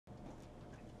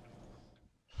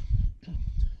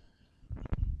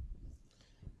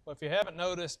Well, if you haven't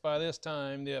noticed by this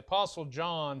time, the Apostle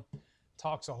John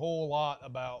talks a whole lot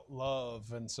about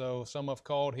love. And so some have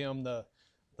called him the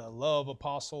love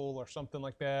apostle or something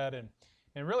like that. And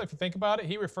really, if you think about it,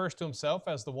 he refers to himself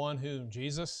as the one whom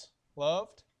Jesus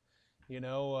loved.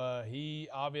 He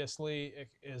obviously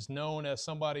is known as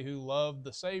somebody who loved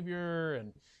the Savior.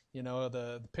 And,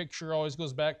 the picture always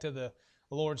goes back to the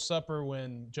Lord's Supper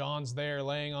when John's there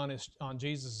laying on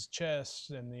Jesus' chest.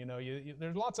 And,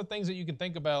 there's lots of things that you can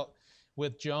think about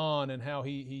with John and how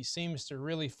he seems to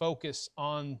really focus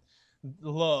on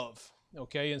love.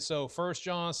 Okay, and so 1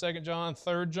 John, 2 John,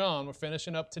 3 John, we're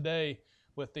finishing up today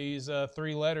with these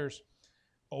three letters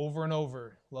over and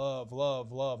over. Love,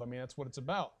 love, love. I mean, that's what it's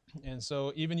about. And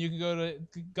so even you can go to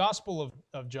the Gospel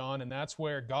of John, and that's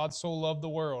where God so loved the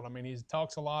world. I mean, he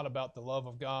talks a lot about the love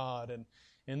of God,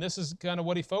 and this is kind of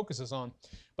what he focuses on.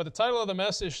 But the title of the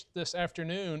message this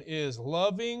afternoon is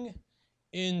Loving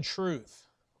in Truth.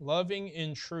 Loving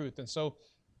in Truth. And so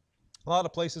a lot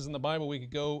of places in the Bible we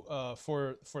could go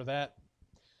for that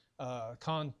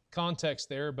context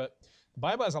there, but the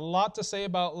Bible has a lot to say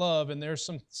about love, and there's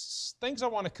some things I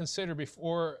want to consider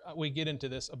before we get into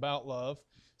this about love.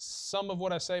 Some of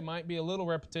what I say might be a little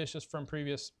repetitious from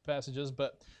previous passages,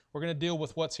 but we're going to deal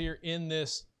with what's here in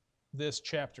this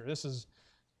chapter. This is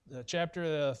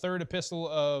the third epistle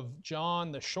of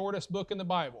John, the shortest book in the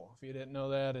Bible, if you didn't know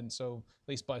that, and so at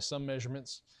least by some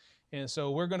measurements. And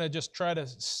so we're going to just try to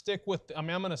stick with, I'm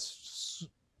going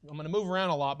to move around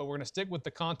a lot, but we're going to stick with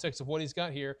the context of what he's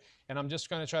got here, and I'm just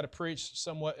going to try to preach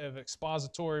somewhat of an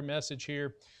expository message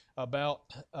here about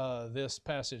this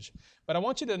passage. But I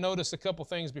want you to notice a couple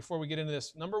things before we get into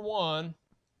this. Number one,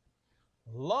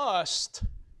 lust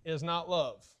is not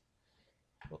love.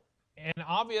 And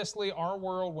obviously our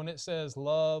world, when it says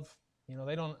love,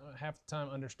 they don't half the time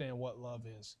understand what love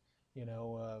is.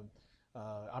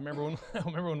 I remember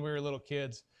when we were little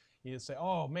kids, you'd say,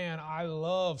 "Oh man, I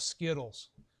love Skittles."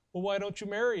 Well, why don't you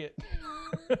marry it?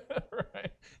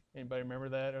 Right? Anybody remember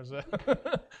that? Or is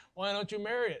that why don't you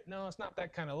marry it? No, it's not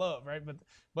that kind of love, right?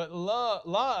 But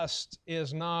lust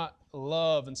is not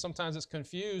love, and sometimes it's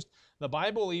confused. The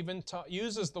Bible even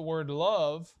uses the word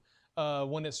love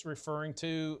when it's referring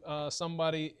to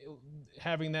somebody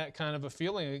having that kind of a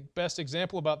feeling. The best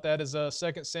example about that is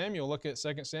 2 Samuel. Look at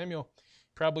 2 Samuel.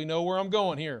 You probably know where I'm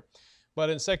going here. But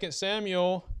in 2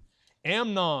 Samuel,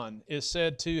 Amnon is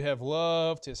said to have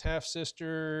loved his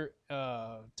half-sister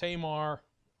Tamar.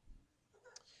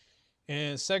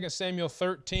 In 2 Samuel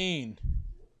 13,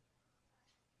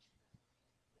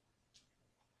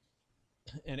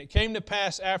 "And it came to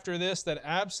pass after this that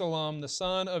Absalom, the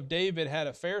son of David, had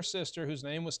a fair sister whose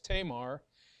name was Tamar,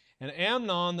 and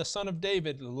Amnon, the son of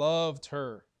David, loved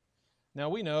her." Now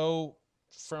we know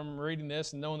from reading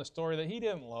this and knowing the story that he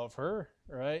didn't love her,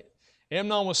 right?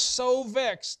 Amnon was so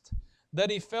vexed that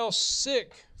he fell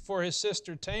sick for his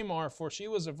sister Tamar, for she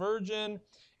was a virgin,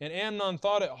 and Amnon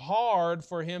thought it hard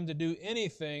for him to do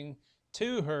anything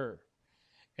to her.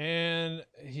 And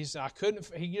he just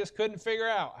couldn't figure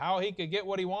out how he could get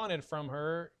what he wanted from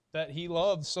her that he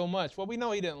loved so much. Well, we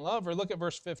know he didn't love her. Look at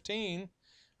verse 15,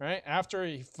 right? After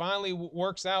he finally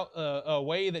works out a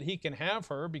way that he can have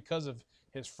her because of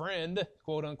his friend,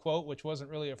 quote unquote, which wasn't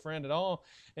really a friend at all.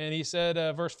 And he said,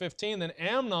 verse 15, "Then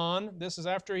Amnon," this is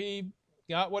after he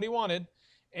got what he wanted,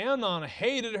 "Amnon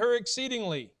hated her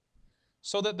exceedingly,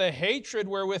 so that the hatred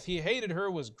wherewith he hated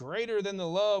her was greater than the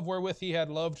love wherewith he had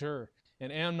loved her.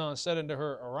 And Amnon said unto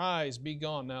her, Arise, be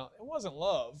gone." Now, it wasn't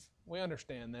love. We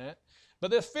understand that.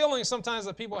 But this feeling sometimes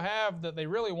that people have that they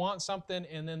really want something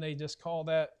and then they just call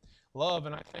that love.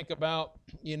 And I think about,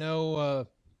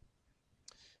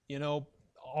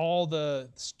 all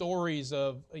the stories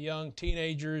of young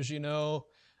teenagers,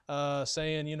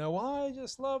 saying, "Well, I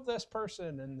just love this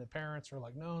person." And the parents are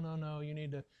like, no, you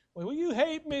need to, "Well, you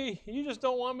hate me. You just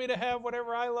don't want me to have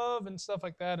whatever I love," and stuff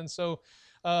like that. And so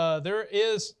there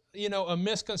is, a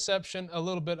misconception a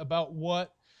little bit about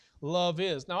what love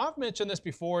is. Now, I've mentioned this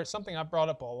before. It's something I've brought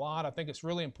up a lot. I think it's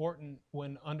really important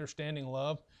when understanding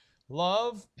love.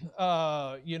 Love,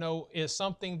 is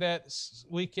something that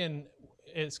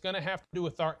it's going to have to do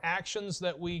with our actions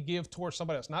that we give towards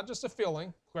somebody else, not just a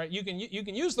feeling, right? You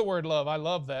can use the word love. I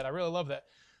love that. I really love that.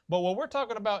 But what we're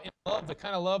talking about in love, the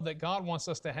kind of love that God wants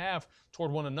us to have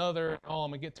toward one another, all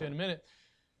I'm going to get to in a minute,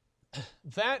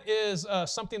 that is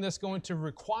something that's going to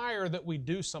require that we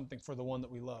do something for the one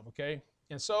that we love, okay?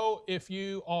 And so if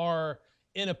you are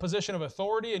in a position of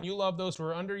authority and you love those who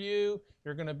are under you,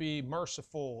 you're going to be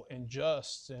merciful and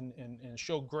just and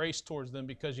show grace towards them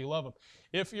because you love them.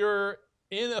 If you're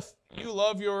you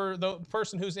love the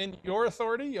person who's in your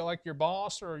authority, like your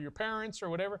boss or your parents or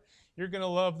whatever, you're going to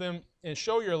love them and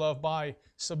show your love by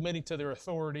submitting to their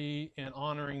authority and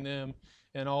honoring them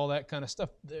and all that kind of stuff.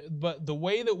 But the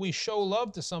way that we show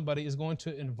love to somebody is going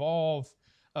to involve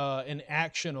an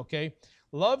action, okay?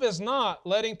 Love is not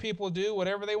letting people do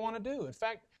whatever they want to do. In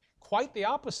fact, quite the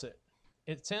opposite.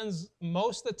 It tends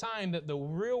most of the time that the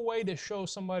real way to show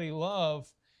somebody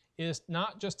love is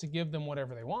not just to give them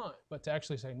whatever they want, but to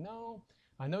actually say, no,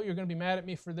 I know you're going to be mad at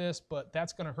me for this, but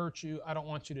that's going to hurt you. I don't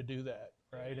want you to do that,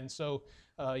 right? And so,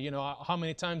 how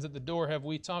many times at the door have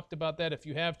we talked about that? If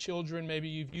you have children, maybe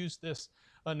you've used this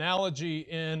analogy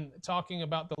in talking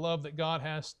about the love that God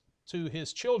has to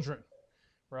His children,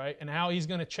 right? And how He's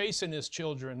going to chasten His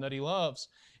children that He loves.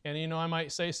 And, I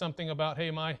might say something about,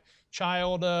 hey, my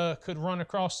child could run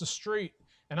across the street,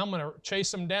 and I'm going to chase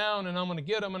them down, and I'm going to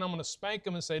get them, and I'm going to spank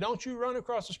them and say, don't you run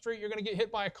across the street, you're going to get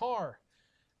hit by a car.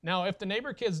 Now, if the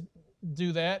neighbor kids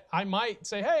do that, I might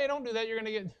say, hey, don't do that, you're going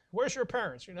to get, where's your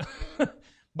parents,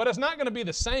 But it's not going to be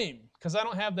the same, because I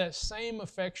don't have that same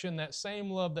affection, that same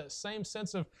love, that same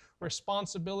sense of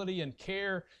responsibility and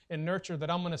care and nurture that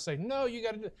I'm going to say, no, you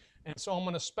got to do. And so I'm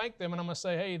going to spank them, and I'm going to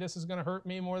say, hey, this is going to hurt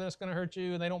me more than it's going to hurt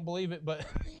you, and they don't believe it, but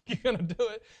you're going to do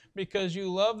it because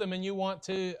you love them and you want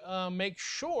to make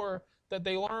sure that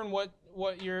they learn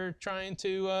what you're trying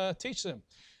to teach them.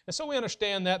 And so we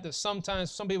understand that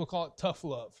sometimes some people call it tough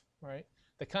love, right?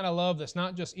 The kind of love that's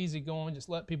not just easygoing, just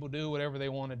let people do whatever they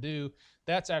want to do.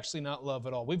 That's actually not love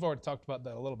at all. We've already talked about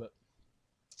that a little bit.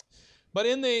 But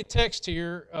in the text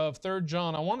here of 3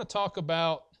 John, I want to talk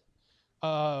about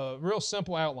a real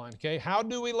simple outline, okay? How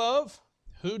do we love?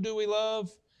 Who do we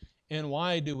love? And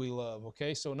why do we love,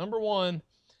 okay? So number one,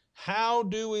 how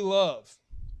do we love?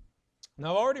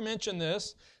 Now, I've already mentioned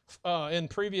this in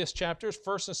previous chapters.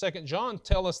 1st and 2nd John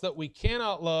tell us that we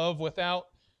cannot love without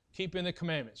keeping the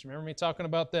commandments. Remember me talking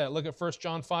about that. Look at 1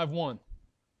 John 5:1.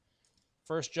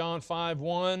 1 John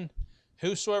 5:1.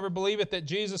 Whosoever believeth that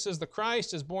Jesus is the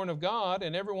Christ is born of God,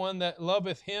 and everyone that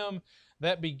loveth him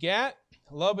that begat,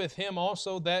 loveth him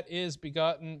also that is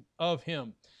begotten of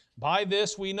him. By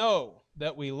this we know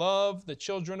that we love the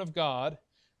children of God,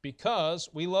 because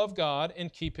we love God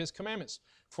and keep His commandments.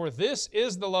 For this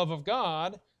is the love of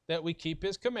God, that we keep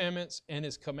His commandments, and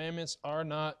His commandments are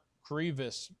not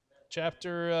grievous.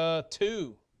 Chapter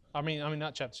 2.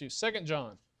 Not chapter 2. 2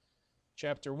 John.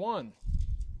 Chapter 1.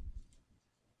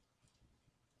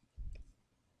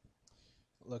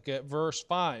 Look at verse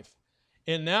 5.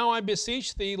 And now I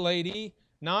beseech thee, lady,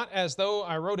 not as though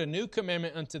I wrote a new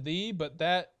commandment unto thee, but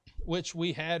that which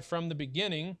we had from the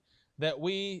beginning, that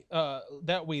we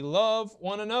love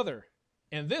one another.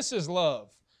 And this is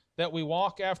love, that we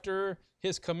walk after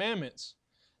His commandments.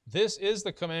 This is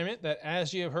the commandment, that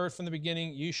as ye have heard from the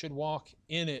beginning, you should walk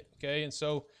in it. Okay, and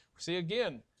so, see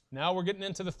again, now we're getting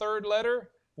into the third letter.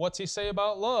 What's he say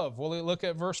about love? Well, look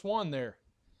at verse 1 there.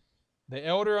 The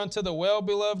elder unto the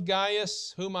well-beloved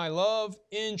Gaius, whom I love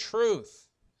in truth.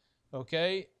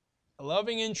 Okay,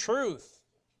 loving in truth.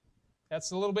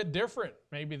 That's a little bit different,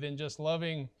 maybe, than just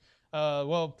loving.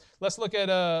 Let's look at.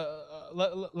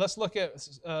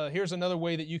 Here's another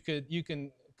way that you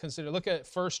can consider. Look at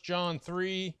 1 John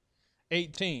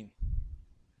 3:18.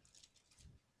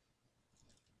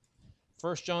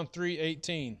 1 John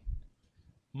 3:18.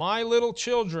 My little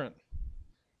children,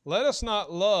 let us not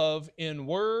love in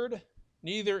word,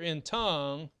 neither in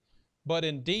tongue, but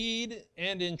in deed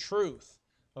and in truth.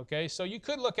 Okay, so you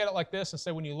could look at it like this and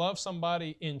say, when you love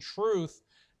somebody in truth,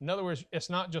 in other words, it's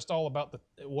not just all about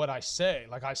what I say.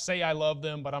 Like I say I love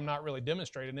them, but I'm not really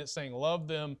demonstrating. It's saying love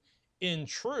them in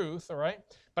truth, all right?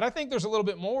 But I think there's a little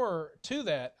bit more to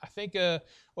that. I think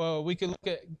we could look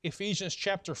at Ephesians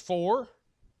chapter 4.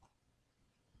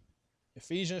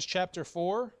 Ephesians chapter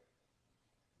 4.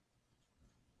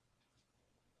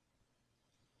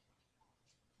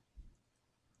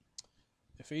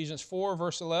 Ephesians 4,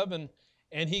 verse 11.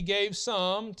 And He gave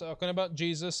some, talking about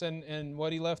Jesus and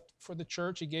what He left for the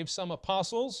church, He gave some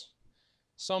apostles,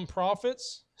 some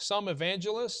prophets, some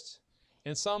evangelists,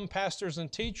 and some pastors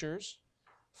and teachers,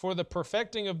 for the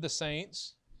perfecting of the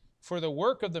saints, for the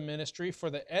work of the ministry, for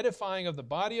the edifying of the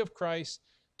body of Christ,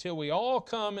 till we all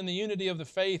come in the unity of the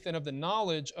faith and of the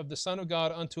knowledge of the Son of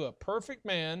God, unto a perfect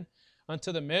man,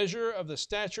 unto the measure of the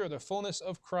stature of the fullness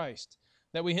of Christ,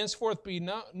 that we henceforth be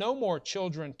no more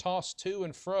children tossed to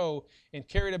and fro and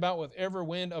carried about with every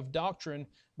wind of doctrine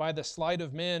by the sleight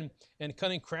of men and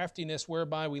cunning craftiness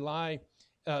whereby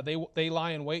they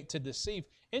lie in wait to deceive.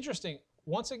 Interesting.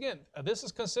 Once again, this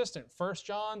is consistent. 1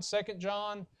 John, 2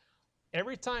 John,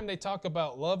 every time they talk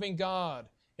about loving God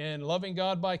and loving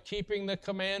God by keeping the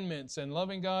commandments and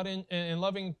loving God and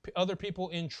loving other people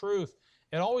in truth.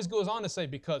 It always goes on to say,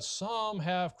 because some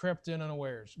have crept in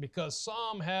unawares, because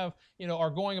some have,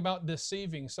 are going about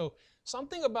deceiving. So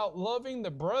something about loving the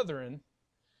brethren,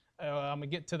 I'm going to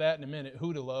get to that in a minute,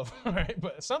 who to love, right?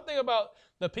 But something about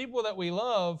the people that we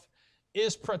love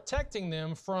is protecting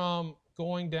them from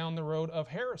going down the road of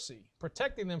heresy,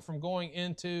 protecting them from going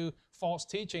into false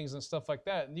teachings and stuff like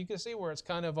that. And you can see where it's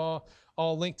kind of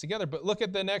all linked together. But look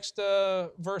at the next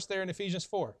verse there in Ephesians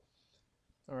 4.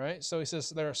 All right, so he says,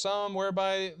 there are some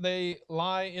whereby they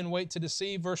lie in wait to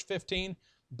deceive, verse 15,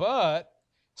 but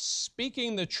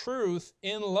speaking the truth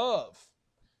in love.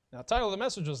 Now, the title of the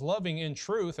message was Loving in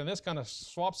Truth, and this kind of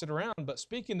swaps it around, but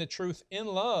speaking the truth in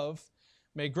love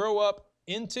may grow up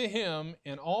into him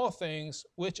in all things,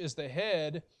 which is the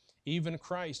head, even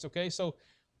Christ. Okay, so,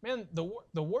 man,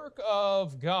 the work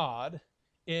of God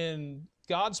in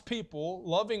God's people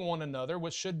loving one another,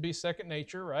 which should be second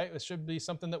nature, right? It should be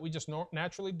something that we just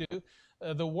naturally do.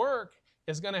 The work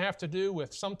is going to have to do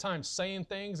with sometimes saying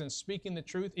things and speaking the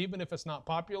truth, even if it's not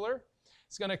popular.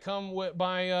 It's going to come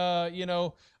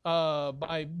by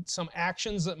some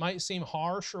actions that might seem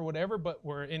harsh or whatever, but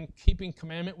we're in keeping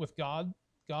commandment with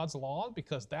God's law,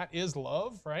 because that is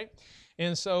love, right?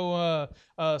 And so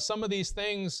some of these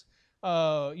things,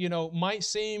 might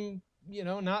seem,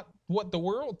 not what the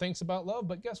world thinks about love,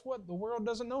 but guess what? The world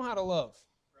doesn't know how to love.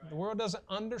 Right. The world doesn't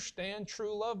understand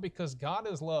true love, because God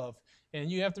is love. And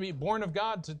you have to be born of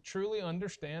God to truly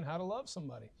understand how to love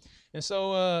somebody. And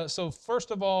so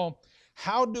first of all,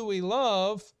 how do we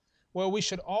love? Well, we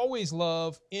should always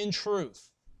love in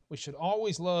truth. We should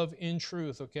always love in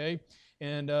truth, okay?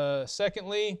 And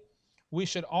secondly, we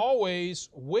should always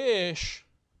wish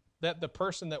that the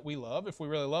person that we love, if we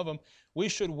really love them, we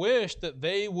should wish that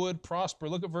they would prosper.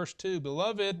 Look at verse 2.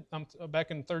 Beloved, I'm back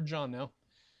in 3 John now.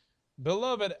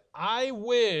 Beloved, I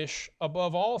wish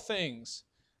above all things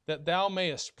that thou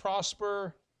mayest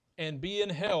prosper and be in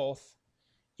health,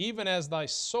 even as thy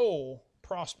soul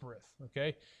prospereth.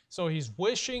 Okay? So he's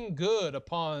wishing good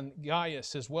upon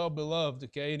Gaius, his well-beloved,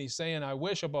 okay? And he's saying, I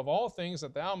wish above all things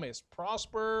that thou mayest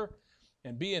prosper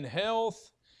and be in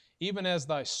health, even as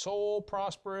thy soul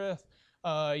prospereth.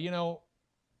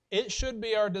 It should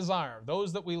be our desire.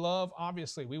 Those that we love,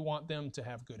 obviously, we want them to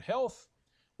have good health.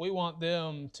 We want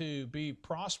them to be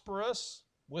prosperous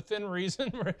within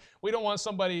reason. We don't want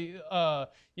somebody,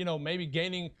 maybe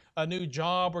gaining a new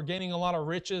job or gaining a lot of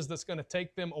riches that's going to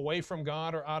take them away from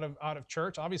God or out of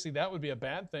church. Obviously, that would be a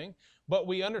bad thing. But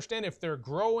we understand if they're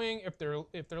growing, if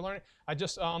they're learning.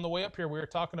 On the way up here, we were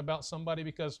talking about somebody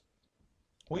because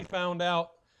we found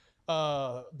out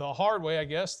the hard way, I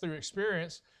guess, through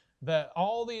experience, that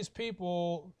all these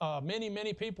people,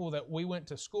 many people that we went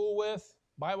to school with,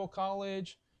 Bible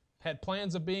college, had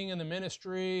plans of being in the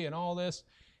ministry and all this,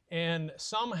 and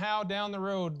somehow down the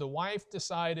road, the wife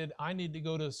decided, I need to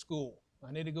go to school.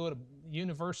 I need to go to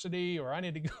university, or I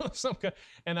need to go to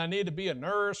and I need to be a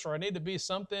nurse, or I need to be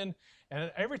something.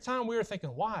 And every time we were thinking,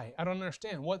 why? I don't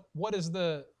understand. What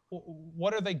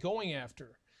are they going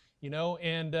after? And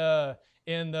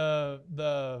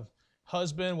the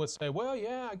husband would say, well,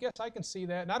 yeah, I guess I can see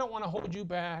that. And I don't want to hold you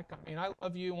back. I mean, I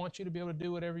love you, want you to be able to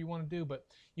do whatever you want to do. But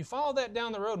you follow that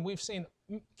down the road, and we've seen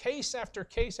case after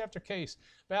case after case.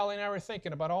 Valerie and I were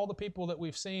thinking about all the people that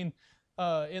we've seen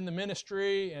in the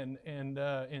ministry and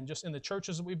just in the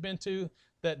churches that we've been to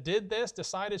that did this,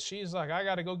 decided, she's like, I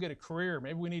got to go get a career.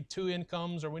 Maybe we need 2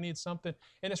 incomes, or we need something.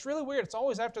 And it's really weird. It's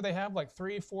always after they have like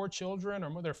 3, 4 children,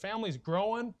 or their family's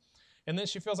growing. And then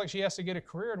she feels like she has to get a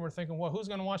career, and we're thinking, well, who's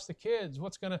going to watch the kids?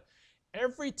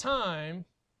 Every time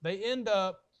they end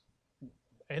up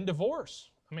in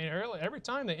divorce. I mean, every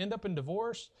time they end up in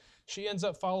divorce, she ends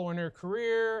up following her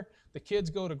career, the kids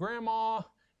go to grandma,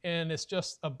 and it's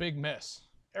just a big mess.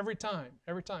 Every time.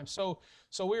 So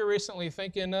we were recently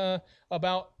thinking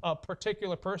about a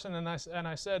particular person, and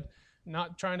I said,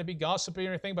 not trying to be gossipy or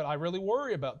anything, but I really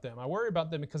worry about them. I worry about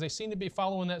them because they seem to be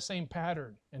following that same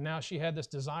pattern. And now she had this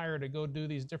desire to go do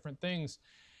these different things.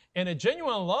 And a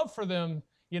genuine love for them,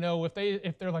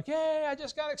 if they're like, yeah, I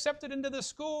just got accepted into this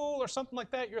school or something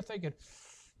like that, you're thinking,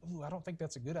 ooh, I don't think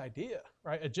that's a good idea,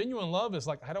 right? A genuine love is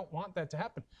like, I don't want that to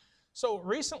happen. So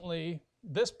recently,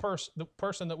 the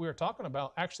person that we were talking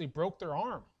about actually broke their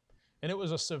arm. And it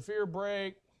was a severe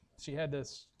break. She had to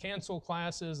cancel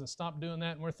classes and stop doing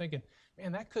that. And we're thinking,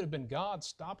 man, that could have been God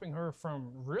stopping her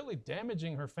from really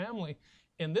damaging her family.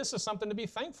 And this is something to be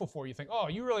thankful for. You think, oh,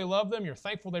 you really love them. You're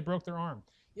thankful they broke their arm.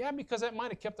 Yeah, because that might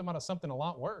have kept them out of something a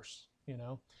lot worse. you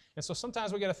know. And so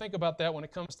sometimes we got to think about that when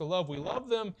it comes to love. We love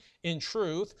them in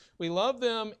truth. We love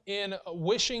them in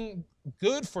wishing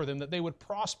good for them, that they would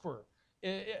prosper,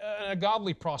 in a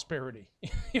godly prosperity.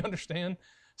 You understand?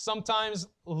 Sometimes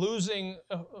losing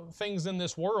things in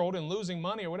this world and losing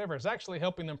money or whatever is actually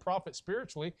helping them profit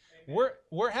spiritually.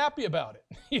 We're happy about it.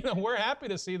 You know, we're happy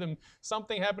to see them,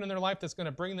 something happen in their life that's going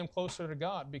to bring them closer to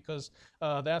God, because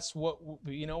that's what,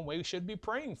 you know, we should be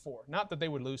praying for. Not that they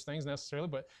would lose things necessarily,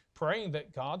 but praying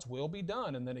that God's will be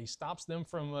done and that He stops them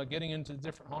from getting into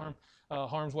different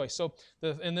harm's way. So,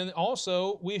 and then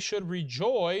also we should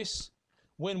rejoice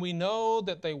when we know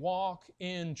that they walk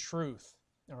in truth.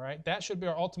 All right, that should be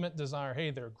our ultimate desire. Hey,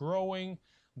 they're growing,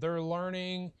 they're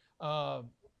learning. There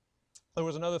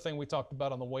was another thing we talked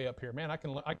about on the way up here. Man, I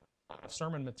have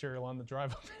sermon material on the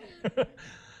drive up here.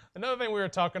 Another thing we were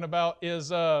talking about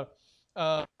is, I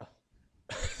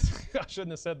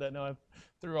shouldn't have said that. No, I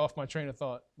threw off my train of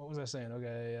thought. What was I saying?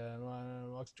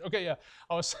 Okay, yeah.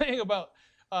 I was saying about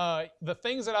the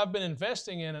things that I've been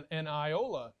investing in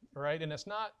Iola, right? And it's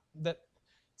not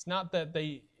that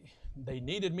they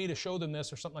needed me to show them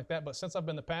this or something like that, but since I've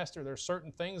been the pastor, there's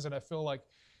certain things that I feel like,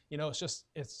 you know, it's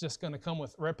just going to come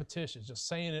with repetition, just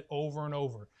saying it over and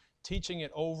over, teaching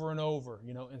it over and over,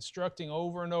 you know, instructing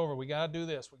over and over. We got to do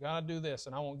this,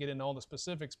 and I won't get into all the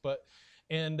specifics, but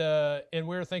and we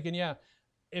were thinking, yeah,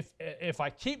 if I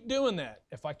keep doing that,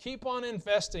 if I keep on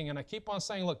investing and I keep on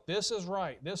saying, look, this is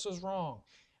right, this is wrong,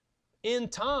 in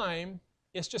time,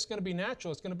 it's just going to be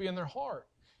natural. It's going to be in their heart.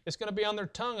 It's going to be on their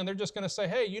tongue, and they're just going to say,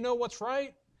 hey, you know what's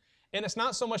right? And it's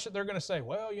not so much that they're going to say,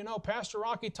 well, you know, Pastor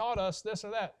Rocky taught us this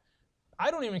or that. I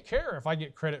don't even care if I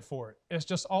get credit for it. It's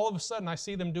just all of a sudden I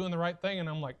see them doing the right thing, and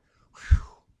I'm like, whew,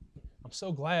 I'm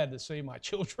so glad to see my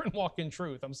children walk in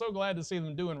truth. I'm so glad to see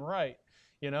them doing right.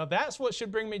 You know, that's what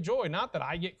should bring me joy. Not that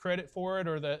I get credit for it,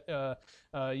 or that,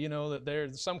 you know, that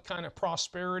there's some kind of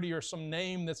prosperity or some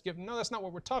name that's given. No, that's not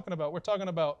what we're talking about. We're talking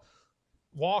about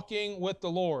walking with the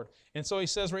Lord. And so he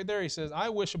says right there, he says, I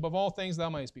wish above all things thou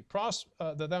mayest be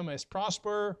that thou mayest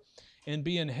prosper and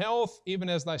be in health, even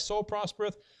as thy soul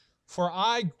prospereth. For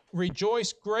I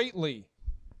rejoice greatly.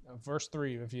 Verse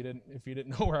 3, if you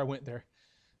didn't know where I went there.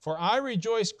 For I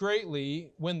rejoice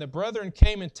greatly when the brethren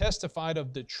came and testified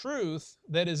of the truth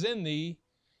that is in thee,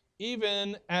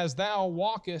 even as thou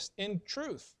walkest in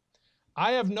truth.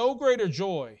 I have no greater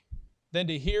joy than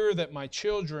to hear that my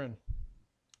children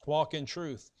walk in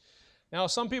truth. Now,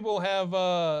 some people have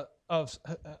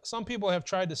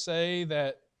tried to say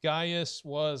that Gaius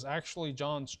was actually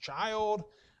John's child.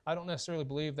 I don't necessarily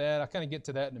believe that. I'll kind of get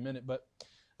to that in a minute, but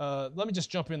let me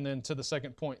just jump in then to the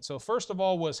second point. So first of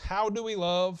all was, how do we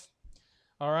love?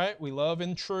 All right, we love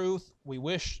in truth. We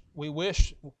wish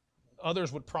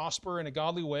others would prosper in a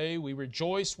godly way. We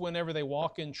rejoice whenever they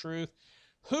walk in truth.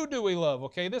 Who do we love?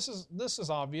 Okay, this is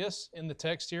obvious in the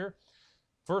text here.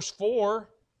 Verse 4,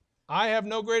 I have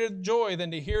no greater joy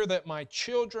than to hear that my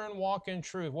children walk in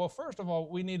truth. Well, first of all,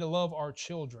 we need to love our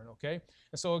children, okay?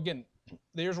 And so again,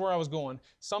 here's where I was going.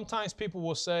 Sometimes people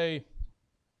will say,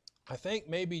 I think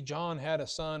maybe John had a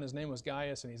son, his name was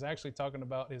Gaius, and he's actually talking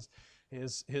about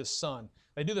his son.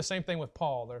 They do the same thing with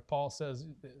Paul. Paul says,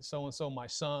 so-and-so my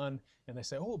son, and they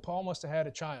say, oh, Paul must have had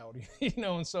a child. You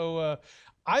know, and so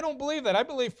I don't believe that. I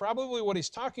believe probably what he's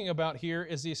talking about here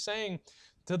is he's saying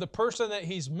to the person that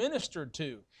he's ministered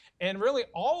to. And really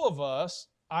all of us,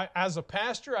 as a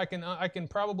pastor, I can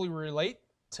probably relate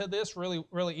to this really,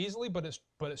 really easily, but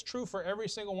it's true for every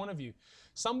single one of you.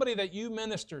 Somebody that you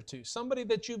minister to, somebody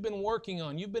that you've been working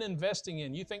on, you've been investing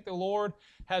in, you think the Lord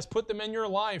has put them in your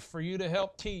life for you to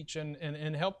help teach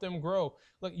and help them grow.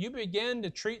 Look, you begin to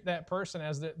treat that person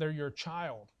as they're your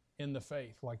child in the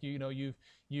faith. Like, you know,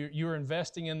 you're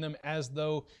investing in them as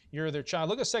though you're their child.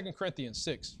 Look at 2 Corinthians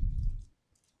 6.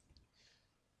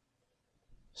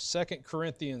 2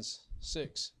 Corinthians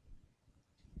 6.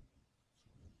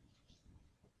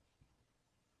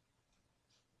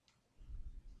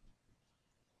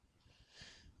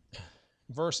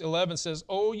 Verse 11 says,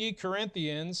 O ye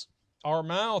Corinthians, our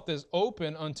mouth is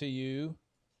open unto you,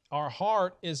 our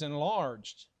heart is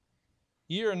enlarged.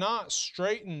 Ye are not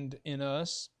straitened in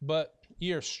us, but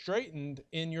ye are straitened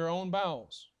in your own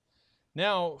bowels.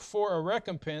 Now, for a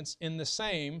recompense in the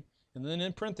same, and then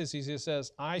in parentheses it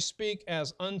says, I speak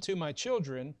as unto my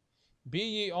children, be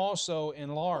ye also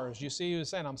enlarged. You see, he was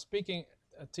saying, I'm speaking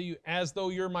to you as though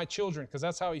you're my children, because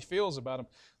that's how he feels about them.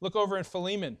 Look over in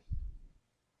Philemon.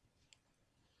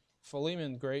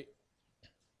 Philemon, great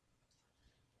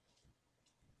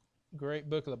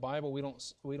book of the Bible. We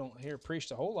don't hear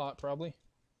preached a whole lot, probably.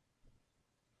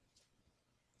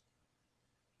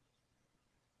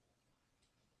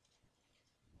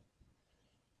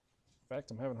 fact,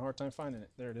 I'm having a hard time finding it.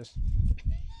 There it is.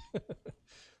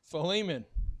 Philemon.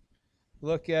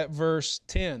 Look at verse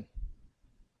 10.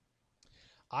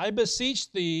 I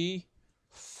beseech thee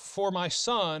for my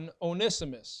son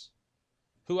Onesimus,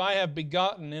 who I have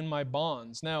begotten in my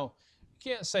bonds. Now, you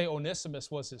can't say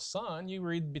Onesimus was his son. You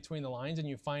read between the lines and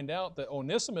you find out that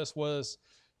Onesimus was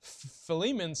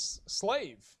Philemon's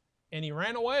slave, and he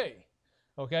ran away.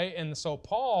 Okay, and so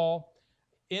Paul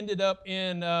ended up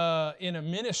in a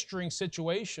ministering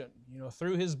situation.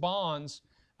 Through his bonds,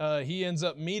 he ends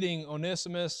up meeting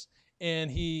Onesimus, and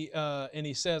he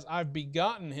says, I've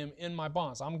begotten him in my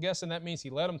bonds. I'm guessing that means he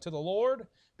led him to the Lord,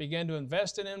 began to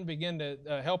invest in him, began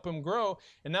to help him grow.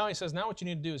 And now he says, now what you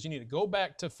need to do is you need to go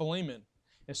back to Philemon.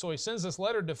 And so he sends this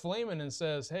letter to Philemon and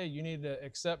says, hey, you need to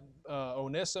accept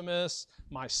Onesimus,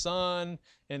 my son.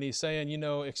 And he's saying,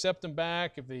 accept him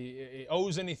back. If he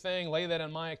owes anything, lay that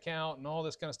on my account and all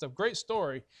this kind of stuff. Great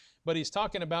story. But he's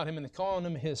talking about him and calling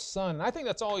him his son. And I think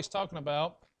that's all he's talking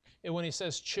about. And when he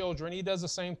says children, he does the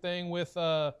same thing with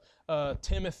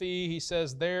Timothy. He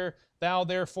says, thou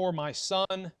therefore, my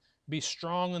son, be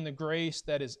strong in the grace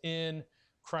that is in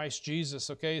Christ Jesus.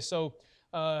 Okay, so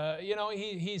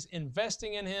he's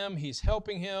investing in him. He's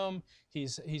helping him.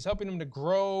 He's helping him to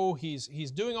grow.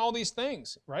 He's doing all these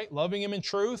things, right? Loving him in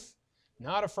truth,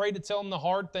 not afraid to tell him the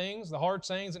hard things, the hard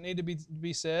sayings that need to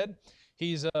be said.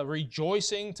 He's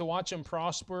rejoicing to watch him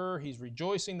prosper. He's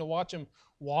rejoicing to watch him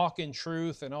walk in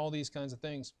truth and all these kinds of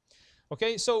things.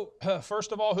 Okay, so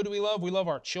first of all, who do we love? We love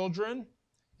our children,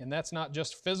 and that's not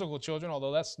just physical children,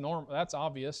 although that's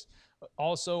obvious.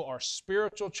 Also, our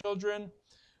spiritual children.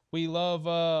 We love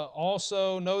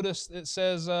also, notice it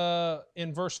says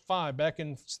in verse 5, back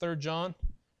in 3 John,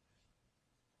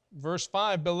 verse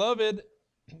 5, Beloved,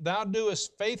 thou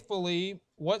doest faithfully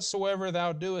whatsoever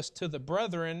thou doest to the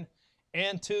brethren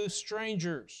and to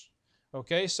strangers.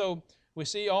 Okay, so we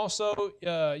see also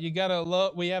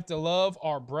we have to love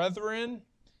our brethren,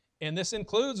 and this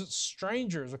includes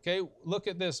strangers. Okay, look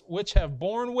at this, which have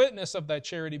borne witness of thy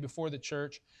charity before the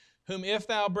church, whom if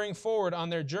thou bring forward on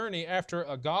their journey after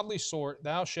a godly sort,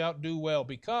 thou shalt do well,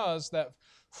 because that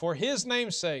for his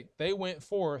name's sake they went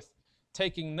forth,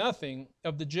 taking nothing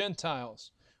of the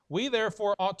Gentiles. We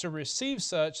therefore ought to receive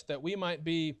such, that we might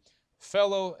be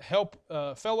fellow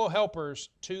helpers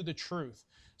to the truth.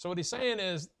 So what he's saying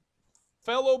is,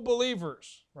 fellow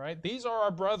believers, right? These are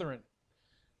our brethren.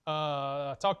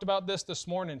 I talked about this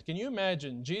morning. Can you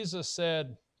imagine? Jesus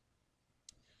said,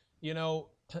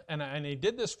 and he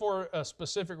did this for a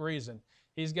specific reason.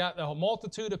 He's got a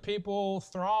multitude of people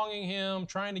thronging him,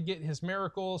 trying to get his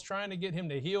miracles, trying to get him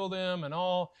to heal them and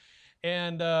all.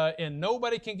 And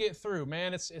nobody can get through.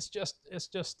 Man, it's just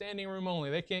standing room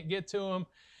only. They can't get to him.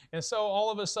 And so all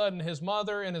of a sudden, his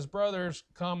mother and his brothers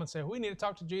come and say, we need to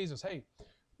talk to Jesus. Hey,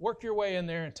 work your way in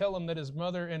there and tell him that his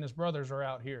mother and his brothers are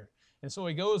out here. And so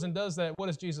he goes and does that. What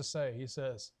does Jesus say? He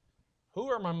says, who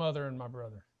are my mother and my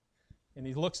brother? And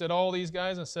he looks at all these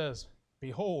guys and says,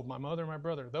 behold, my mother and my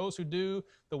brother. Those who do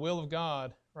the will of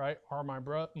God, right, are my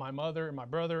mother and my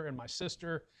brother and my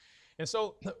sister. And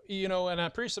so, and I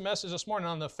preached a message this morning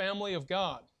on the family of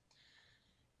God.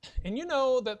 And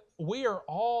that we are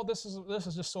all, this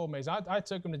is just so amazing. I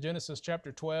took them to Genesis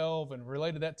chapter 12 and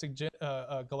related that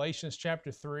to Galatians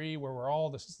chapter 3, where we're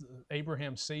all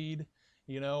Abraham's seed,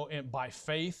 and by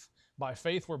faith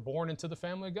we're born into the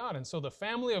family of God. And so the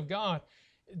family of God,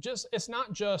 it's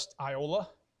not just Iola.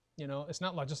 It's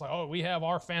not just like, oh, we have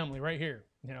our family right here.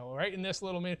 Right in this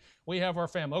little minute, we have our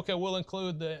family. Okay, we'll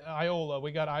include the Iola.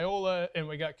 We got Iola and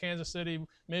we got Kansas City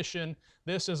Mission.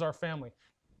 This is our family.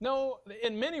 No,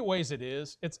 in many ways it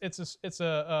is. It's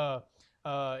a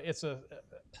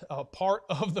part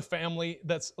of the family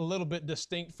that's a little bit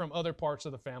distinct from other parts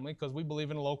of the family, because we believe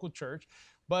in a local church.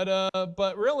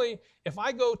 But really, if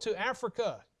I go to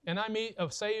Africa and I meet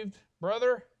a saved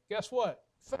brother, guess what?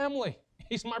 Family.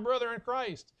 He's my brother in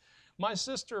Christ. My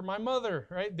sister, my mother,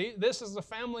 right? This is the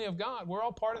family of God. We're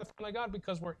all part of the family of God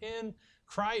because we're in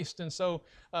Christ. And so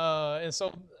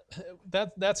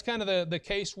that's kind of the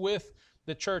case with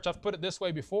the church. I've put it this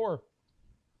way before.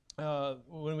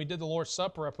 When we did the Lord's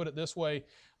Supper, I put it this way.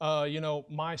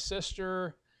 My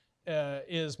sister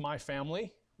is my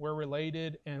family. We're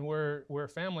related and we're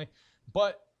family.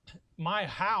 But my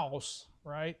house,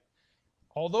 right?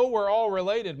 Although we're all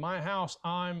related, my house,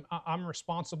 I'm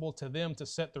responsible to them to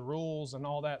set the rules and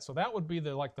all that. So that would be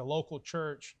the local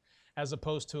church as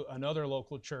opposed to another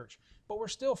local church. But we're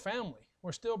still family.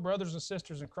 We're still brothers and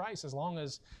sisters in Christ as long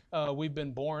as we've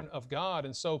been born of God.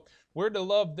 And so we're to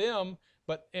love them,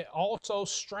 but also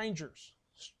strangers.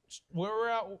 When we're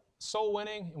out soul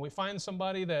winning and we find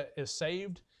somebody that is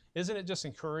saved Isn't it just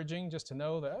encouraging just to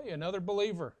know that, hey, another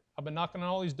believer? I've been knocking on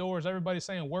all these doors. Everybody's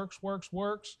saying works, works,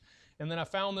 works. And then I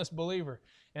found this believer.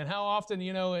 And how often,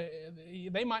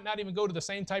 they might not even go to the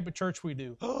same type of church we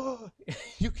do.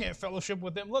 You can't fellowship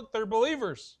with them. Look, they're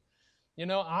believers.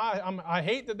 I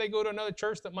hate that they go to another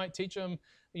church that might teach them,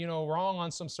 wrong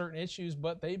on some certain issues,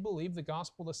 but they believe the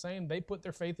gospel the same. They put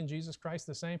their faith in Jesus Christ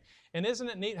the same. And isn't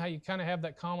it neat how you kind of have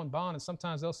that common bond? And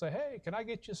sometimes they'll say, hey, can I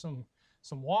get you some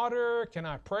water? Can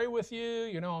I pray with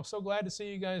you? I'm so glad to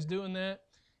see you guys doing that.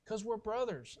 Because we're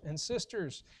brothers and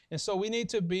sisters. And so we need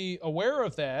to be aware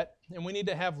of that, and we need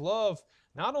to have love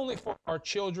not only for our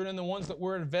children and the ones that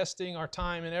we're investing our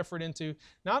time and effort into,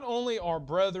 not only our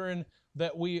brethren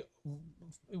that we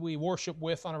worship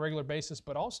with on a regular basis,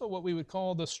 but also what we would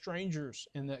call the strangers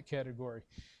in that category.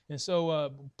 And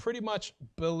so pretty much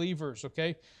believers,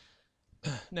 okay?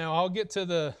 Now I'll get to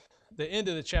the end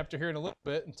of the chapter here in a little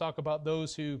bit and talk about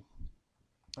those who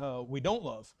we don't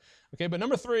love. Okay, but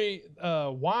number 3,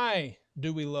 why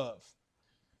do we love?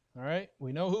 All right,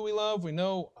 we know who we love. We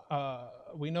know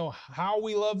how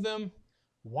we love them.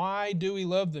 Why do we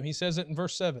love them? He says it in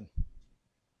verse 7.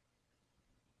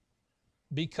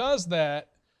 Because that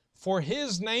for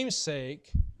his name's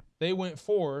sake they went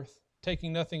forth,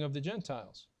 taking nothing of the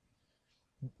Gentiles.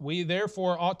 We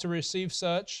therefore ought to receive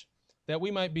such that we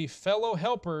might be fellow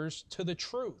helpers to the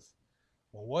truth.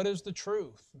 Well, what is the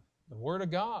truth? The Word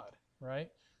of God, right?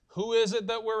 Who is it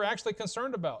that we're actually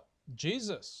concerned about?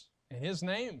 Jesus, and His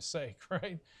name's sake,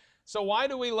 right? So why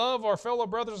do we love our fellow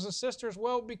brothers and sisters?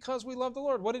 Well, because we love the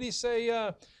Lord. What did He say?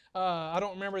 I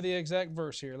don't remember the exact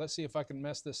verse here. Let's see if I can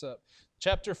mess this up.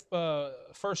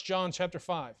 1 John chapter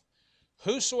 5.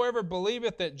 Whosoever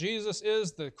believeth that Jesus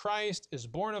is the Christ is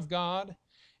born of God,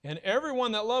 and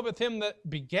everyone that loveth Him that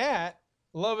begat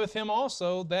loveth Him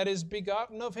also that is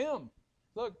begotten of Him.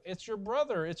 Look, it's your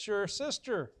brother, it's your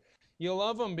sister. You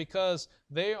love them because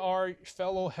they are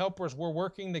fellow helpers. We're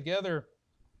working together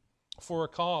for a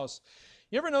cause.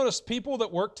 You ever notice people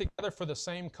that work together for the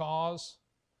same cause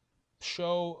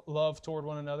show love toward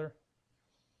one another?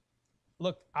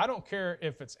 Look, I don't care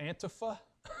if it's Antifa,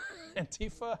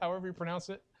 however you pronounce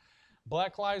it,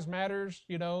 Black Lives Matters,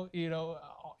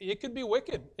 it could be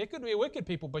wicked. It could be wicked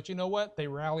people, but you know what? They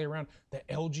rally around the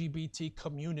LGBT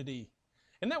community.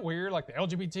 Isn't that weird? Like the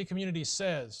LGBT community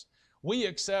says, we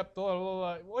accept, blah, blah,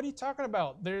 blah. What are you talking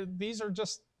about? These are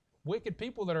just wicked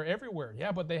people that are everywhere.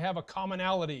 Yeah, but they have a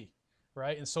commonality,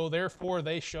 right? And so therefore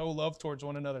they show love towards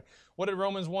one another. What did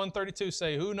Romans 1:32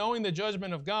 say? Who, knowing the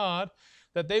judgment of God,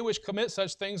 that they which commit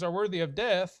such things are worthy of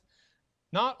death,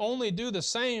 not only do the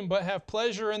same, but have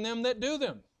pleasure in them that do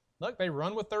them. Look, they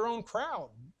run with their own crowd.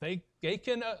 They get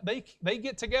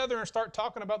together and start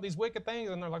talking about these wicked things,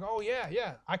 and they're like, oh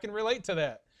yeah, I can relate to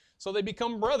that. So they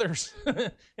become brothers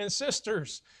and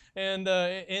sisters and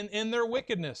in their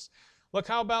wickedness. Look,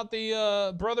 how about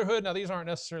the brotherhood? Now, these aren't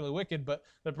necessarily wicked, but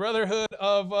the brotherhood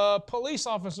of police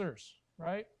officers,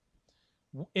 right?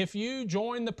 If you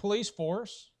join the police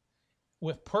force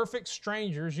with perfect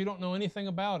strangers, you don't know anything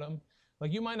about them,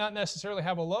 like you might not necessarily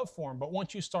have a love for them, but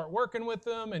once you start working with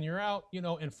them and you're out,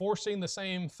 enforcing the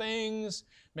same things,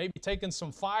 maybe taking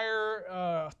some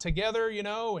fire together,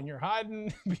 and you're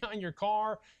hiding behind your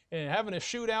car and having a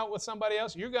shootout with somebody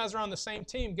else, you guys are on the same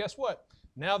team. Guess what?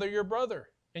 Now they're your brother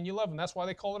and you love them. That's why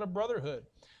they call it a brotherhood.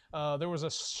 There was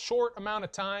a short amount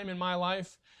of time in my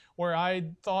life where I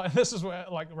thought, and this is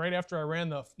like right after I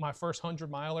ran my first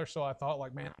 100-miler, so I thought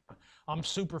like, man, I'm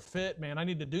super fit, man. I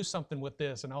need to do something with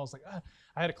this. And I was like,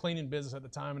 I had a cleaning business at the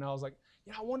time, and I was like,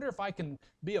 I wonder if I can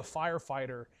be a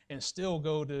firefighter and still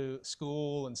go to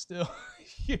school and still,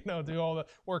 do all the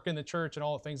work in the church and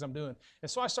all the things I'm doing. And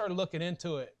so I started looking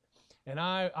into it, and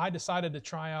I decided to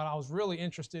try out. I was really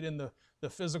interested in the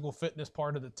physical fitness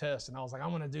part of the test, and I was like, I'm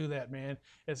going to do that, man.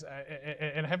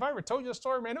 And have I ever told you the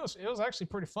story, man? It was actually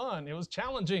pretty fun. It was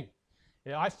challenging.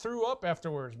 Yeah, I threw up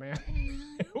afterwards, man.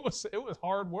 It was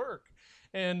hard work,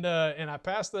 and I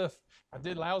passed I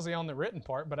did lousy on the written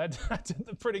part, but I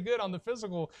did pretty good on the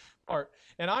physical part.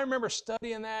 And I remember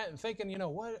studying that and thinking,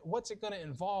 what's it going to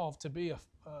involve to be a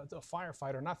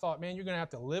firefighter? And I thought, man, you're going to have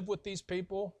to live with these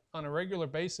people on a regular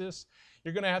basis.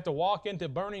 You're going to have to walk into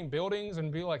burning buildings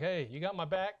and be like, hey, you got my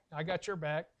back, I got your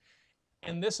back.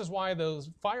 And this is why those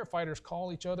firefighters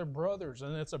call each other brothers,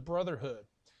 and it's a brotherhood.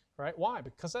 Right? Why?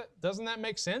 Because doesn't that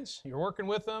make sense? You're working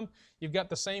with them. You've got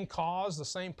the same cause, the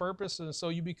same purpose, and so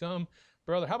you become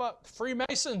brother. How about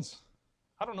Freemasons?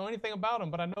 I don't know anything about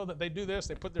them, but I know that they do this.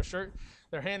 They put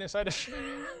their hand inside the shirt,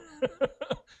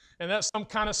 and that's some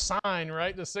kind of sign,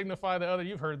 right, to signify the other.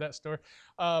 You've heard that story.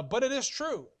 But it is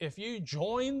true. If you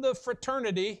join the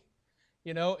fraternity,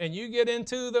 and you get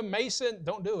into the Mason,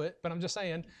 don't do it, but I'm just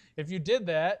saying, if you did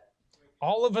that,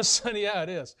 all of a sudden, yeah, it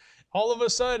is. All of a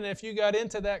sudden, if you got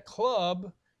into that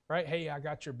club, right, hey, I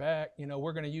got your back,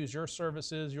 we're going to use your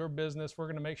services, your business, we're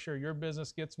going to make sure your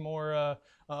business gets more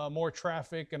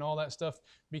traffic and all that stuff,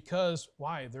 because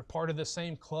why? They're part of the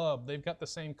same club. They've got the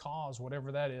same cause,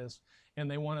 whatever that is, and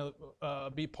they want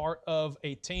to be part of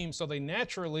a team, so they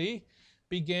naturally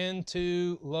begin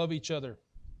to love each other.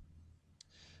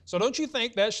 So don't you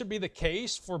think that should be the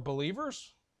case for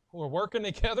believers who are working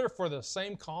together for the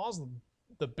same cause,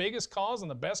 the biggest cause and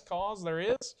the best cause there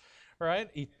is, right?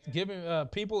 Giving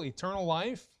people eternal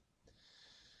life.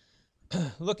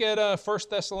 Look at 1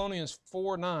 Thessalonians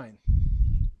 4:9.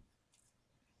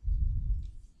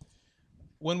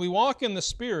 When we walk in the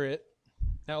Spirit,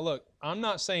 now look, I'm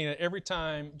not saying that every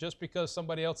time just because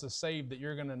somebody else is saved that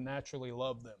you're going to naturally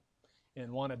love them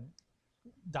and want to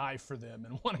die for them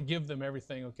and want to give them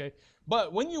everything, okay?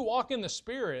 But when you walk in the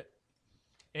Spirit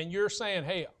and you're saying,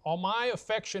 hey, all my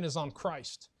affection is on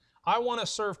Christ, I want to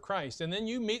serve Christ, and then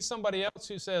you meet somebody else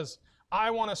who says, I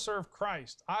want to serve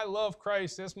Christ, I love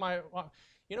Christ, that's my,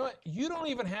 you know what? You don't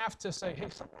even have to say, hey,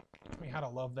 teach me how to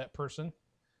love that person.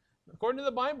 According to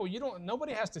the Bible,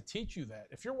 nobody has to teach you that.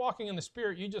 If you're walking in the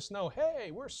Spirit, you just know,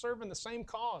 hey, we're serving the same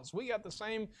cause. We got the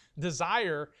same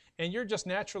desire, and you're just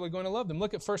naturally going to love them.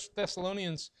 Look at 1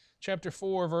 Thessalonians chapter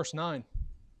 4, verse 9.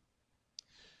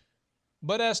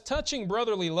 But as touching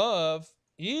brotherly love,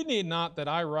 ye need not that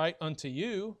I write unto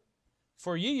you,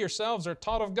 for ye yourselves are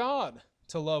taught of God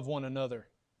to love one another.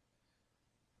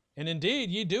 And indeed,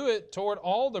 ye do it toward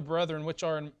all the brethren which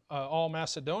are in all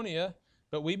Macedonia.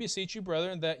 But we beseech you,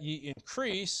 brethren, that ye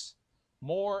increase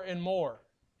more and more.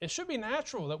 It should be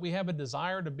natural that we have a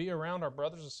desire to be around our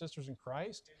brothers and sisters in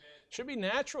Christ. Amen. It should be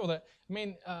natural that,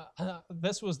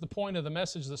 this was the point of the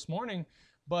message this morning,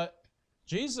 but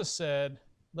Jesus said,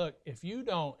 look, if you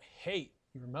don't hate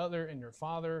your mother and your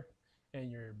father and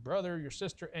your brother, your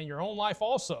sister, and your own life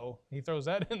also, he throws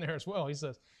that in there as well. He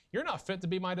says, you're not fit to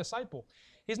be my disciple.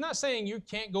 He's not saying you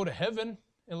can't go to heaven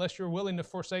unless you're willing to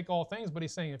forsake all things. But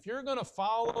he's saying, if you're going to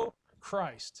follow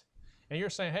Christ, and you're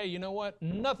saying, hey, you know what?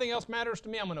 Nothing else matters to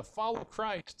me. I'm going to follow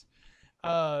Christ.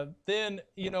 Then,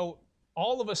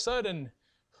 all of a sudden,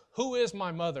 who is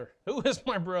my mother? Who is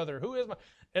my brother? Who is my...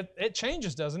 It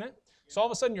changes, doesn't it? So all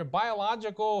of a sudden, your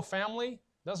biological family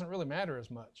doesn't really matter as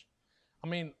much.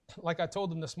 Like I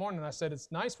told them this morning, I said,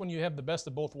 it's nice when you have the best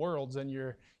of both worlds, and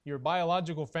your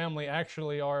biological family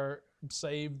actually are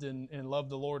saved and love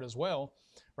the Lord as well,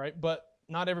 right? But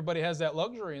not everybody has that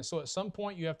luxury, and so at some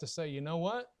point you have to say, you know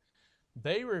what?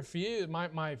 They refuse,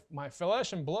 my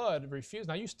flesh and blood refuse.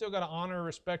 Now you still got to honor and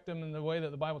respect them in the way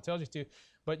that the Bible tells you to,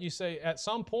 but you say at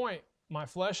some point my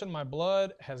flesh and my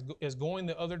blood is going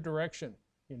the other direction,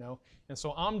 and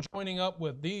so I'm joining up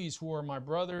with these who are my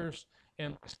brothers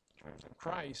and my sisters in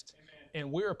Christ. Amen.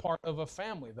 And we're a part of a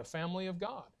family, the family of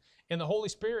God. And the Holy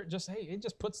Spirit it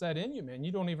just puts that in you, man.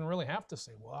 You don't even really have to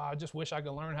say, well, I just wish I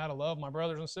could learn how to love my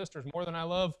brothers and sisters more than I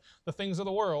love the things of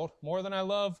the world, more than I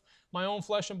love my own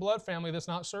flesh and blood family that's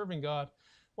not serving God.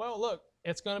 Well, look,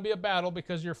 it's going to be a battle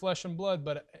because you're flesh and blood,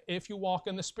 but if you walk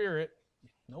in the Spirit,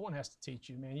 no one has to teach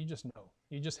you, man. You just know.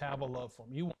 You just have a love for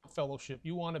them. You want fellowship.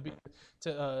 You want to be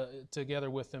together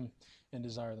with them and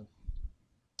desire them.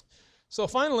 So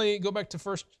finally, go back to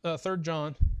 3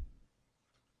 John.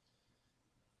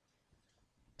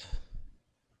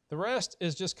 The rest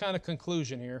is just kind of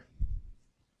conclusion here.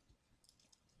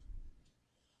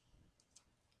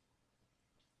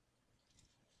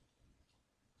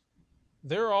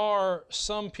 There are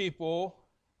some people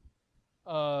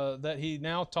that he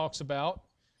now talks about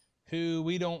who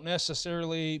we don't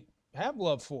necessarily have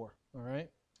love for, all right?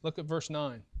 Look at verse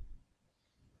 9.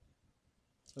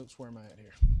 Oops, where am I at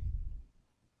here?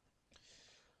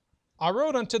 I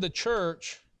wrote unto the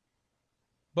church,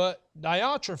 but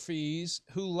Diotrephes,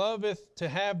 who loveth to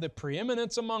have the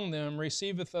preeminence among them,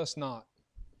 receiveth us not.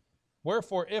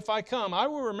 Wherefore, if I come, I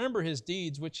will remember his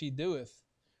deeds which he doeth,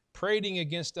 prating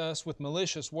against us with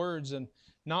malicious words, and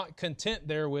not content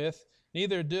therewith,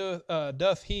 neither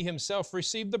doth he himself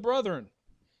receive the brethren,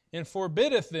 and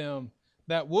forbiddeth them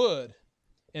that would,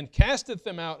 and casteth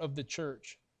them out of the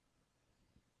church.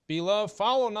 Beloved,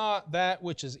 follow not that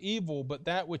which is evil, but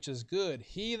that which is good.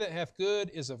 He that hath good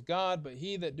is of God, but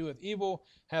he that doeth evil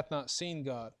hath not seen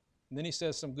God. And then he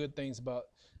says some good things about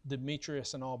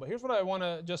Demetrius and all. But here's what I want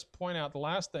to just point out, the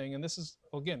last thing, and this is,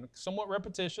 again, somewhat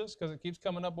repetitious because it keeps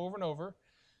coming up over and over,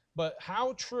 but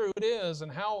how true it is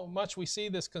and how much we see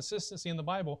this consistency in the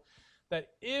Bible, that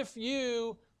if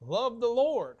you love the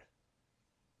Lord,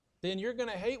 then you're going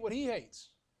to hate what he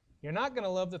hates. You're not going to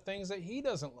love the things that he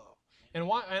doesn't love. And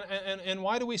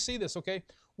why do we see this? Okay,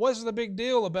 what's the big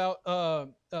deal about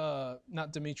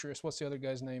not Demetrius? What's the other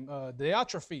guy's name?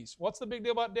 Diotrephes. What's the big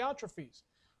deal about Diotrephes?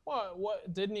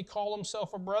 What didn't he call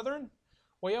himself a brethren?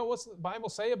 Well, yeah, what's the Bible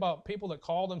say about people that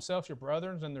call themselves your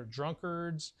brethren and they're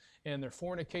drunkards and they're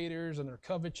fornicators and they're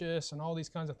covetous and all these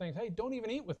kinds of things? Hey, don't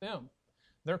even eat with them.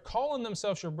 They're calling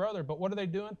themselves your brother, but what are they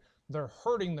doing? They're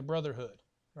hurting the brotherhood,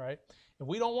 right? And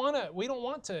we don't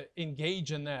want to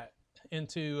engage in that and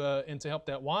to help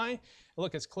that. Why?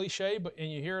 Look, it's cliche,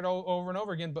 and you hear it over and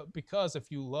over again. But because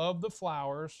if you love the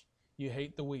flowers, you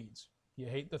hate the weeds. You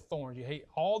hate the thorns. You hate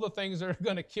all the things that are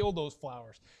going to kill those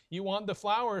flowers. You want the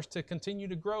flowers to continue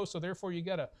to grow, so therefore you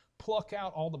got to pluck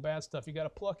out all the bad stuff. You got to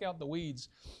pluck out the weeds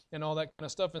and all that kind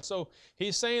of stuff. And so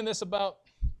he's saying this about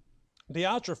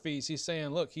Diotrephes. He's saying,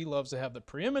 look, he loves to have the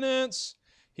preeminence.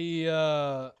 He's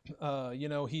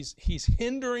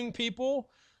hindering people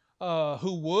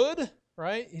who would,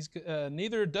 right?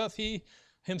 Neither doth he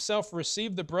himself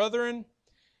receive the brethren,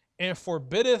 and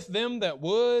forbiddeth them that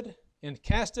would, and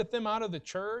casteth them out of the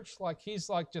church. Like he's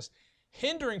like just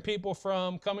hindering people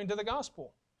from coming to the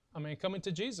gospel. I mean, coming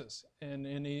to Jesus,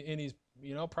 and he's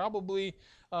probably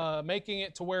making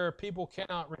it to where people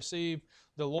cannot receive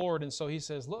the Lord. And so he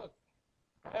says, look,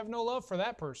 I have no love for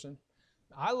that person.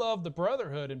 I love the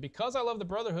brotherhood, and because I love the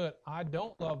brotherhood, I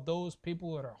don't love those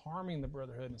people that are harming the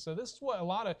brotherhood. And so this is what a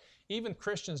lot of even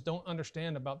Christians don't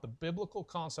understand about the biblical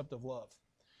concept of love,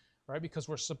 right? Because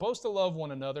we're supposed to love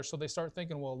one another, so they start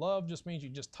thinking, well, love just means you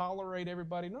just tolerate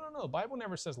everybody. No. The Bible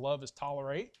never says love is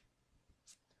tolerate.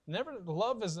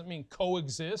 Love doesn't mean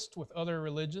coexist with other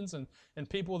religions and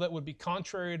people that would be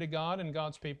contrary to God and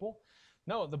God's people.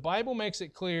 No, the Bible makes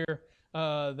it clear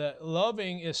that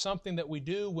loving is something that we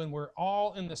do when we're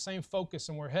all in the same focus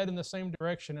and we're heading the same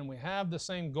direction and we have the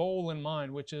same goal in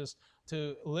mind, which is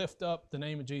to lift up the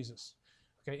name of Jesus.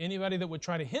 Okay, anybody that would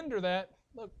try to hinder that,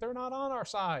 look, they're not on our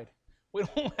side. We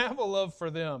don't have a love for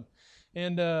them.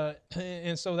 And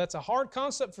so that's a hard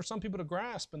concept for some people to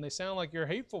grasp, and they sound like you're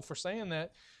hateful for saying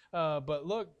that. But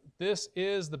look, this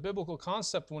is the biblical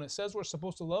concept. When it says we're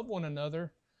supposed to love one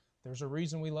another, there's a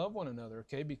reason we love one another,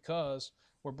 okay? Because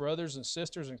we're brothers and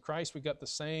sisters in Christ. We got the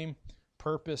same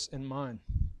purpose in mind.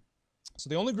 So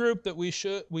the only group that we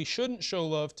shouldn't show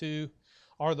love to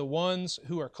are the ones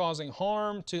who are causing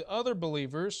harm to other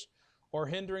believers or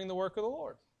hindering the work of the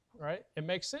Lord, right? It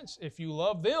makes sense. If you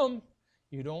love them,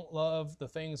 you don't love the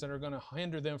things that are going to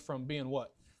hinder them from being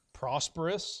what?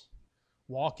 Prosperous,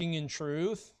 walking in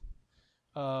truth,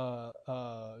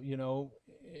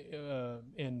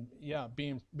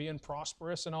 being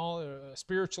prosperous and all,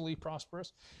 spiritually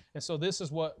prosperous. And so this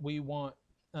is what we want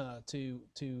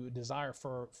to desire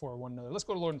for one another. Let's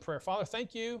go to the Lord in prayer. Father,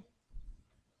 thank you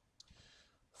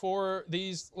for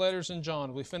these letters in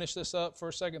John. We finish this up,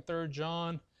 1st, 2nd, 3rd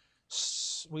John.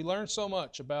 We learned so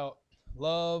much about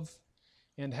love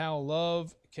and how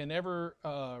love can never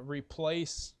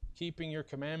replace keeping your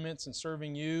commandments and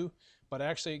serving you, but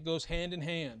actually it goes hand in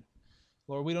hand.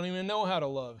 Lord, we don't even know how to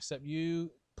love except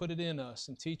you put it in us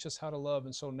and teach us how to love.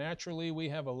 And so naturally we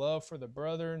have a love for the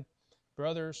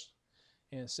brothers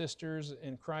and sisters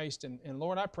in Christ. And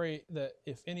Lord, I pray that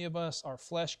if any of us, our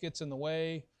flesh gets in the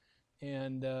way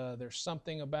and there's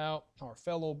something about our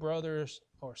fellow brothers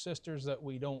or sisters that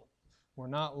we're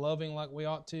not loving like we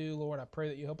ought to, Lord, I pray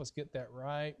that you help us get that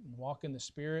right and walk in the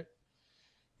Spirit.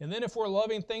 And then if we're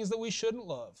loving things that we shouldn't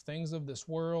love, things of this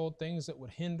world, things that would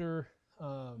hinder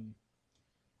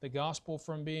the gospel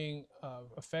from being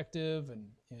effective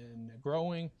and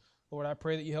growing, Lord, I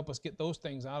pray that you help us get those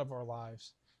things out of our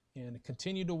lives and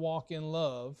continue to walk in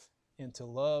love and to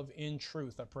love in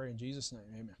truth. I pray in Jesus'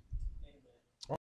 name, amen.